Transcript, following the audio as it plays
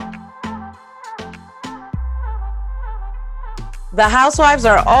The housewives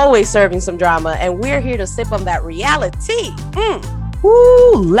are always serving some drama, and we're here to sip on that reality.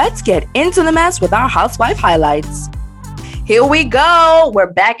 Ooh, let's get into the mess with our housewife highlights. Here we go.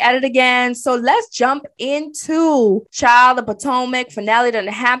 We're back at it again. So let's jump into Child of Potomac finale that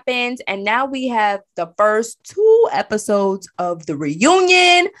happened. And now we have the first 2 episodes of the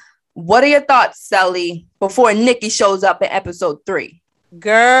reunion. What are your thoughts, Sally, before Nikki shows up in episode 3?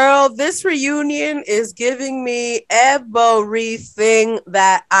 Girl, this reunion is giving me everything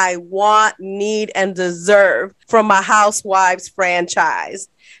that I want, need, and deserve from my Housewives franchise.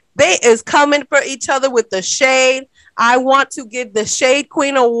 They is coming for each other with the shade. I want to give the Shade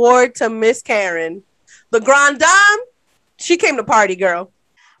Queen Award to Miss Karen. The Grand Dame, she came to party, girl.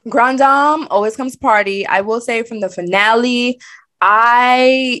 Grand Dame always comes to party. I will say from the finale,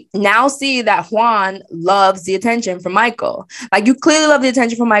 I now see that Juan loves the attention from Michael. Like, you clearly love the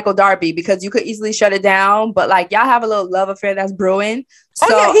attention from Michael Darby because you could easily shut it down, but like y'all have a little love affair that's brewing.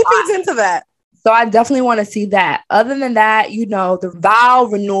 So yeah, he feeds into that. So I definitely want to see that. Other than that, the vow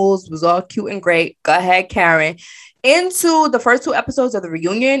renewals was all cute and great. Go ahead, Karen. Into the first 2 episodes of the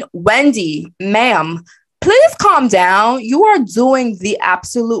reunion, Wendy, ma'am, please calm down. You are doing the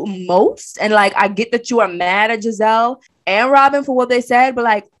absolute most. And like, I get that you are mad at Giselle and Robin for what they said, but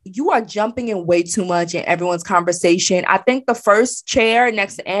like, you are jumping in way too much in everyone's conversation. I think the first chair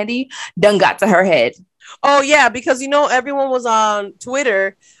next to Andy done got to her head. Oh yeah, because everyone was on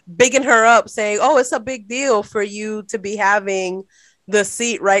Twitter bigging her up, saying, "Oh, it's a big deal for you to be having the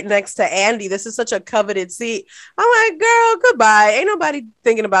seat right next to Andy. This is such a coveted seat." I'm like, girl, goodbye. Ain't nobody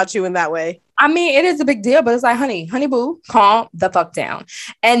thinking about you in that way. I mean, it is a big deal, but it's like, honey boo, calm the fuck down.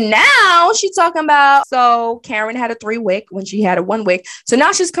 And now she's talking about, so Karen had a 3-wick when she had a 1-wick. So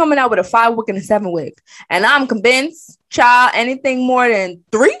now she's coming out with a 5-wick and a 7-wick. And I'm convinced, child, anything more than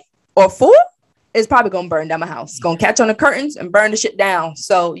 3 or 4 is probably going to burn down my house. Going to catch on the curtains and burn the shit down.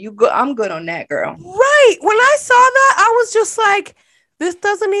 So I'm good on that, girl. Right. When I saw that, I was just like, this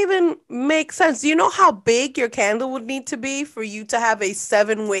doesn't even make sense. Do you know how big your candle would need to be for you to have a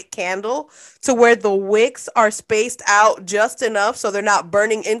 7-wick candle to where the wicks are spaced out just enough so they're not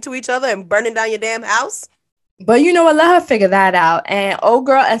burning into each other and burning down your damn house? But you know what? Let her figure that out. And old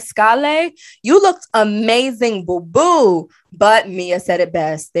girl Escale, you looked amazing, boo-boo. But Mia said it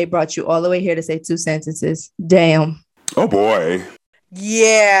best. They brought you all the way here to say 2 sentences. Damn. Oh, boy.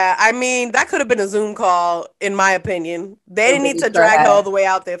 Yeah, I mean, that could have been a Zoom call, in my opinion. They didn't need to drag her all the way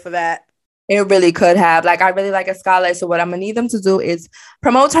out there for that. It really could have. Like, I really like Escala. So what I'm going to need them to do is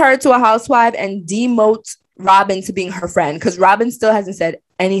promote her to a housewife and demote Robin to being her friend, because Robin still hasn't said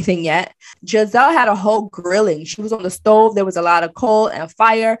anything yet. Giselle had a whole grilling. She was on the stove. There was a lot of coal and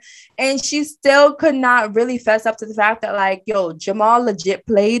fire. And she still could not really fess up to the fact that, like, yo, Jamal legit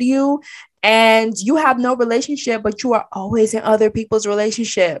played you. And you have no relationship, but you are always in other people's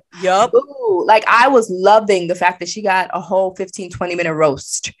relationship. Yup. Like, I was loving the fact that she got a whole 15-20 minute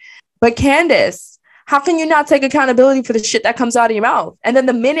roast. But Candace, how can you not take accountability for the shit that comes out of your mouth? And then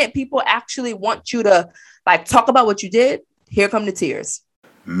the minute people actually want you to like talk about what you did, here come the tears.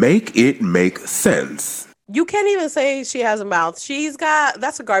 Make it make sense. You can't even say she has a mouth.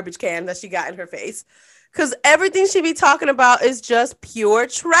 That's a garbage can that she got in her face. Because everything she be talking about is just pure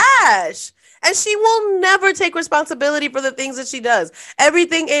trash. And she will never take responsibility for the things that she does.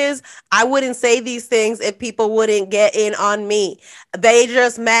 Everything is, I wouldn't say these things if people wouldn't get in on me. They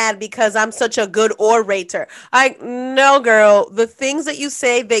just mad because I'm such a good orator. Like, no, girl. The things that you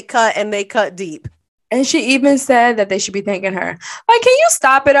say, they cut, and they cut deep. And she even said that they should be thanking her. Like, can you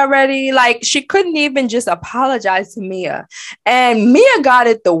stop it already? Like, she couldn't even just apologize to Mia. And Mia got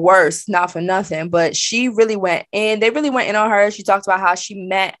it the worst, not for nothing, but she really went in. They really went in on her. She talked about how she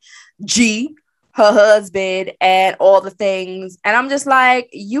met G, her husband, and all the things. And I'm just like,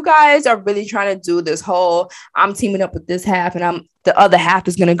 you guys are really trying to do this whole, I'm teaming up with this half and the other half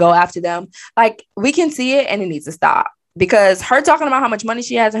is going to go after them. Like, we can see it and it needs to stop. Because her talking about how much money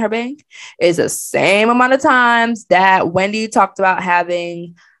she has in her bank is the same amount of times that Wendy talked about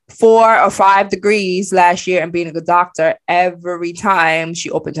having 4 or 5 degrees last year and being a good doctor every time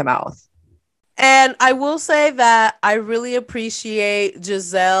she opened her mouth. And I will say that I really appreciate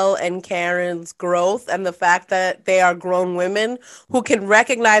Giselle and Karen's growth and the fact that they are grown women who can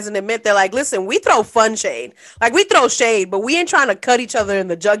recognize and admit they're like, listen, we throw fun shade. Like, we throw shade, but we ain't trying to cut each other in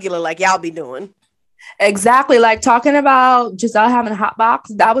the jugular like y'all be doing. Exactly. Like, talking about Giselle having a hot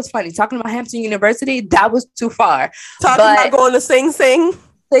box, that was funny. Talking about Hampton University, that was too far. Talking about going to Sing Sing,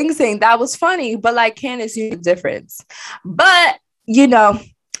 that was funny. But like, Candace, you know the difference. But,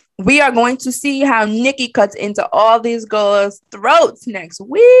 We are going to see how Nikki cuts into all these girls' throats next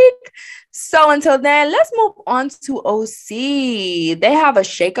week. So until then, let's move on to OC. They have a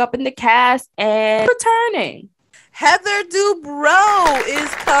shakeup in the cast and returning. Heather Dubrow is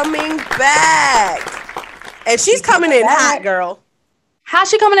coming back. And she's coming in hot, girl. How's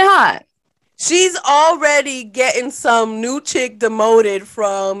she coming in hot? She's already getting some new chick demoted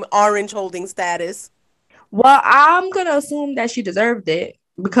from Orange holding status. Well, I'm going to assume that she deserved it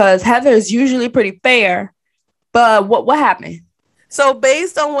because Heather is usually pretty fair. But what happened? So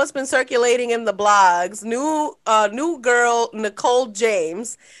based on what's been circulating in the blogs, new girl Nicole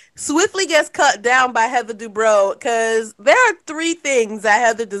James swiftly gets cut down by Heather Dubrow because there are 3 things that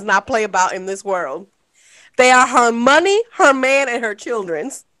Heather does not play about in this world. They are her money, her man, and her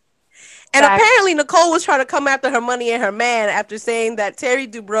children's. And apparently Nicole was trying to come after her money and her man after saying that Terry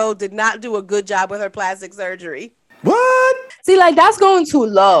Dubrow did not do a good job with her plastic surgery. What? See, like, that's going too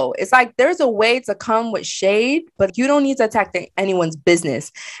low. It's like there's a way to come with shade, but you don't need to attack anyone's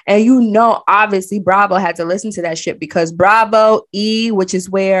business. And obviously Bravo had to listen to that shit because Bravo, which is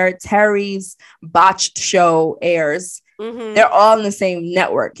where Terry's botched show airs, they're all in the same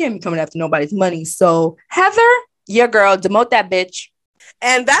network. Can't be coming after nobody's money. So Heather, your girl, demote that bitch.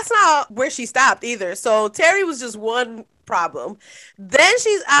 And that's not where she stopped either. So Terry was just one problem. Then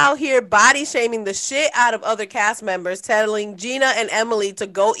she's out here body shaming the shit out of other cast members, telling Gina and Emily to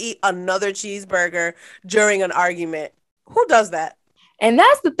go eat another cheeseburger during an argument. Who does that? And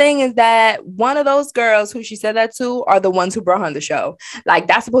that's the thing, is that one of those girls who she said that to are the ones who brought her on the show. Like,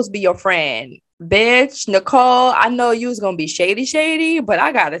 that's supposed to be your friend. Bitch, Nicole, I know you was going to be shady, but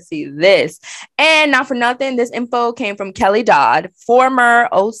I got to see this. And not for nothing, this info came from Kelly Dodd, former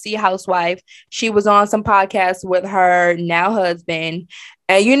OC housewife. She was on some podcast with her now husband.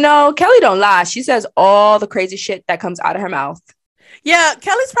 And Kelly don't lie. She says all the crazy shit that comes out of her mouth. Yeah,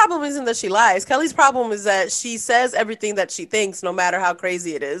 Kelly's problem isn't that she lies. Kelly's problem is that she says everything that she thinks, no matter how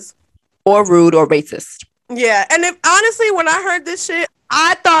crazy it is. Or rude or racist. Yeah, and honestly, when I heard this shit,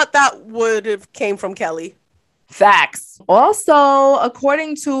 I thought that would have came from Kelly. Facts. Also,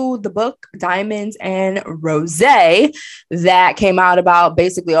 according to the book Diamonds and Rosé that came out about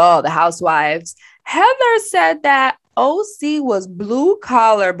basically all the housewives, Heather said that OC was blue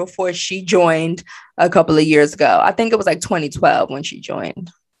collar before she joined a couple of years ago. I think it was like 2012 when she joined.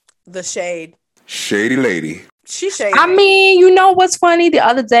 The shade. Shady lady. She's shady. I mean, you know what's funny? The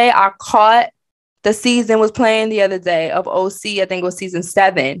other day I caught the season was playing the other day of OC. I think it was season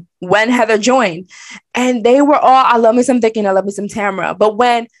 7 when Heather joined. And they were all, I love me some Vicky and I love me some Tamara. But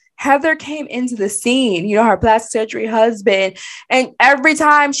when Heather came into the scene, her plastic surgery husband, and every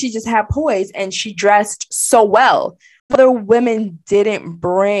time she just had poise and she dressed so well. Other women didn't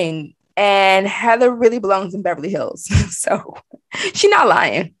bring. And Heather really belongs in Beverly Hills. So she's not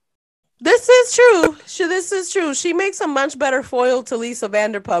lying. This is true. She makes a much better foil to Lisa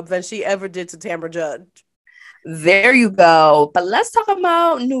Vanderpump than she ever did to Tamra Judge. There you go. But let's talk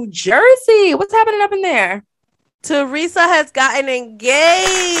about New Jersey. What's happening up in there? Teresa has gotten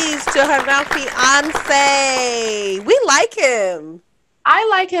engaged to her now fiance. We like him. I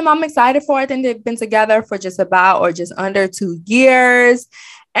like him. I'm excited for it. I think they've been together for just about or just under 2 years.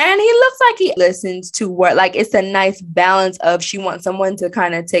 And he looks like he listens to what, like, it's a nice balance of she wants someone to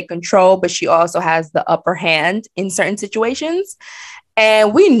kind of take control, but she also has the upper hand in certain situations.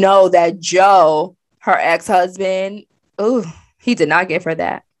 And we know that Joe, her ex-husband, he did not give her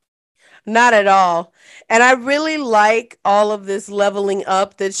that. Not at all. And I really like all of this leveling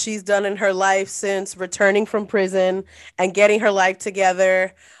up that she's done in her life since returning from prison and getting her life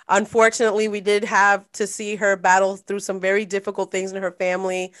together. Unfortunately, we did have to see her battle through some very difficult things in her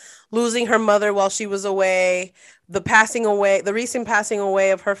family, losing her mother while she was away, the recent passing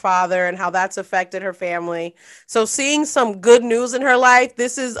away of her father and how that's affected her family. So seeing some good news in her life,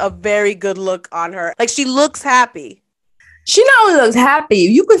 this is a very good look on her. Like, she looks happy. She not only looks happy,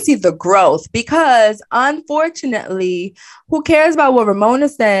 you can see the growth because, unfortunately, who cares about what Ramona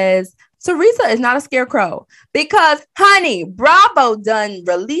says? Teresa is not a scarecrow because, honey, Bravo done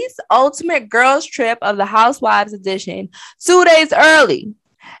release Ultimate Girls Trip of the Housewives edition 2 days early.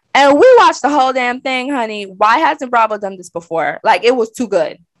 And we watched the whole damn thing, honey. Why hasn't Bravo done this before? Like, it was too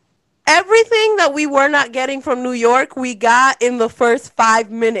good. Everything that we were not getting from New York, we got in the first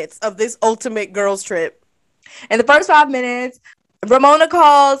 5 minutes of this Ultimate Girls Trip. In the first 5 minutes, Ramona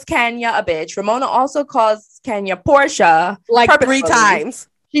calls Kenya a bitch. Ramona also calls Kenya Portia like 3 times.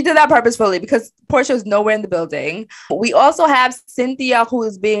 She did that purposefully because Portia was nowhere in the building. We also have Cynthia, who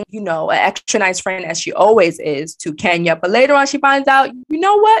is being, an extra nice friend as she always is to Kenya. But later on, she finds out, you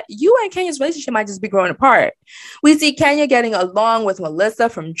know what? You and Kenya's relationship might just be growing apart. We see Kenya getting along with Melissa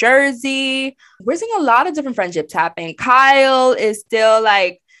from Jersey. We're seeing a lot of different friendships happening. Kyle is still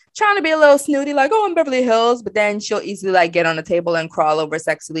like trying to be a little snooty, like, oh, I'm Beverly Hills. But then she'll easily like get on the table and crawl over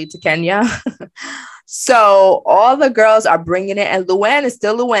sexily to Kenya. So all the girls are bringing it, and Luann is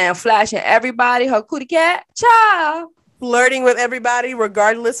still Luann, flashing everybody her cootie cat, child. Flirting with everybody,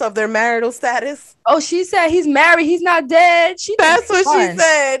 regardless of their marital status. Oh, she said he's married, he's not dead. That's what she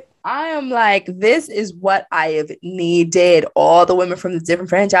said. I am like, this is what I have needed. All the women from the different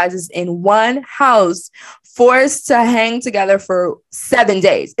franchises in one house, forced to hang together for 7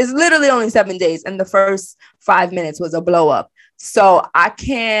 days. It's literally only 7 days, and the first 5 minutes was a blow up. So I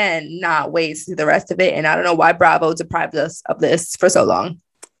cannot wait to see the rest of it. And I don't know why Bravo deprived us of this for so long.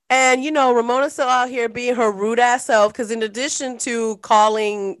 And, Ramona's still out here being her rude ass self, because in addition to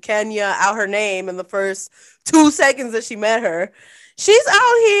calling Kenya out her name in the first 2 seconds that she met her, she's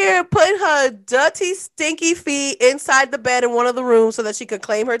out here putting her dirty, stinky feet inside the bed in one of the rooms so that she could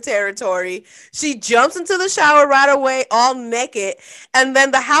claim her territory. She jumps into the shower right away, all naked. And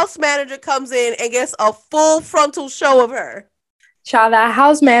then the house manager comes in and gets a full frontal show of her. Child, that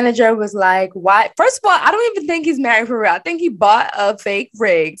house manager was like, why? First of all, I don't even think he's married for real. I think he bought a fake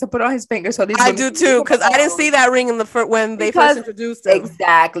ring to put on his finger. So I do too, because I didn't see that ring in the when they first introduced him.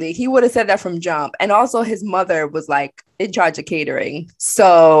 Exactly. He would have said that from jump. And also his mother was like in charge of catering.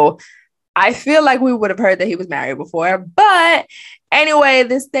 So I feel like we would have heard that he was married before. But anyway,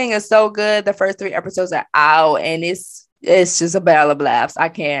 this thing is so good. The first 3 episodes are out, and it's just a battle of laughs. I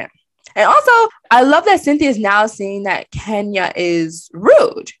can't. And also, I love that Cynthia is now seeing that Kenya is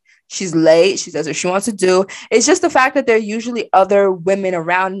rude. She's late. She does what she wants to do. It's just the fact that there are usually other women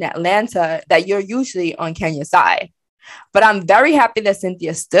around in Atlanta that you're usually on Kenya's side. But I'm very happy that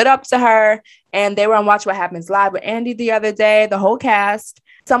Cynthia stood up to her. And they were on Watch What Happens Live with Andy the other day, the whole cast.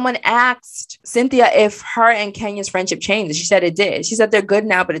 Someone asked Cynthia if her and Kenya's friendship changed. She said it did. She said they're good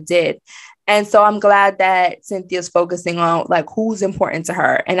now, but it did. And so I'm glad that Cynthia's focusing on like who's important to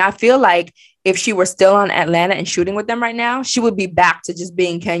her. And I feel like if she were still on Atlanta and shooting with them right now, she would be back to just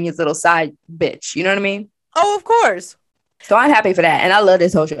being Kenya's little side bitch. You know what I mean? Oh, of course. So I'm happy for that. And I love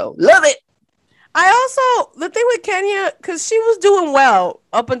this whole show. Love it. The thing with Kenya, because she was doing well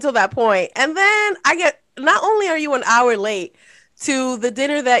up until that point. And then not only are you an hour late to the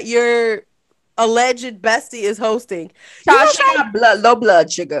dinner that your alleged bestie is hosting. She got low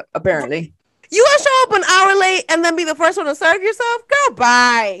blood sugar, apparently. You gonna show up an hour late and then be the first one to serve yourself? Girl,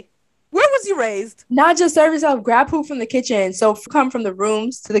 bye. Where was you raised? Not just serve yourself, grab food from the kitchen. So come from the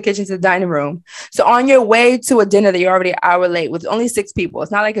rooms to the kitchen to the dining room. So on your way to a dinner that you're already an hour late with only 6 people.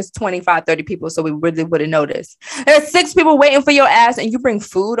 It's not like it's 25, 30 people, so we really wouldn't notice. There's 6 people waiting for your ass and you bring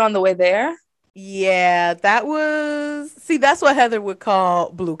food on the way there? Yeah, that's what Heather would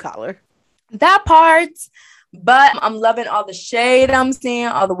call blue collar. That part. But I'm loving all the shade I'm seeing.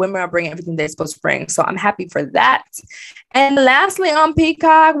 All the women are bringing everything they're supposed to bring. So I'm happy for that. And lastly, on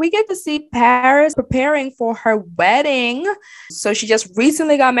Peacock, we get to see Paris preparing for her wedding. So she just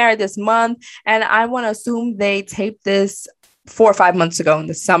recently got married this month. And I want to assume they taped this 4 or 5 months ago in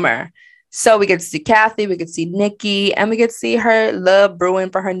the summer. So we get to see Kathy, we get to see Nikki, and we get to see her love brewing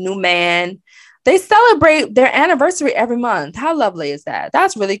for her new man. They celebrate their anniversary every month. How lovely is that?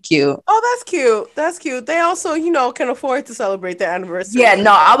 That's really cute. Oh, that's cute. That's cute. They also, can afford to celebrate their anniversary. Yeah,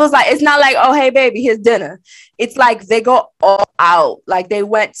 no, I was like, it's not like, oh, hey, baby, here's dinner. It's like they go all out. Like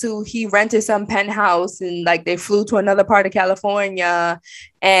he rented some penthouse and like they flew to another part of California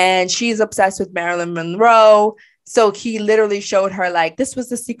and she's obsessed with Marilyn Monroe. So he literally showed her like, this was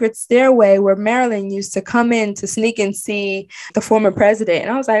the secret stairway where Marilyn used to come in to sneak and see the former president.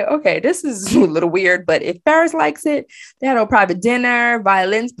 And I was like, okay, this is a little weird, but if Paris likes it, they had a private dinner,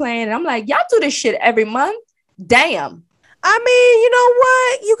 violins playing. And I'm like, y'all do this shit every month? Damn. I mean, you know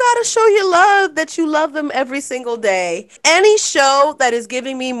what? You got to show your love that you love them every single day. Any show that is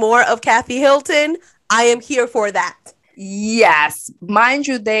giving me more of Kathy Hilton, I am here for that. Yes. Mind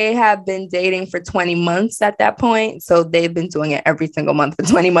you, they have been dating for 20 months at that point. So they've been doing it every single month for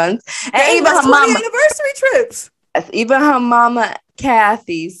 20 months. And even her mama, anniversary trips. Even her mama,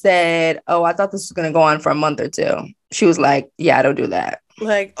 Kathy, said, oh, I thought this was going to go on for a month or 2. She was like, yeah, I don't do that.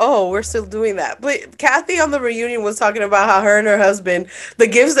 Like, oh, we're still doing that. But Kathy on the reunion was talking about how her and her husband, the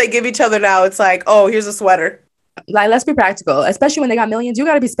gifts they give each other now, it's like, oh, here's a sweater. Like, let's be practical, especially when they got millions. You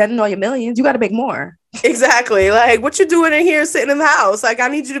got to be spending all your millions. You got to make more. Exactly. Like, what you doing in here sitting in the house? Like, I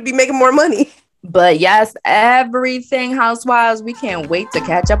need you to be making more money. But yes, everything Housewives. We can't wait to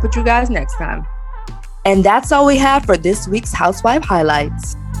catch up with you guys next time. And that's all we have for this week's Housewife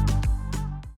Highlights.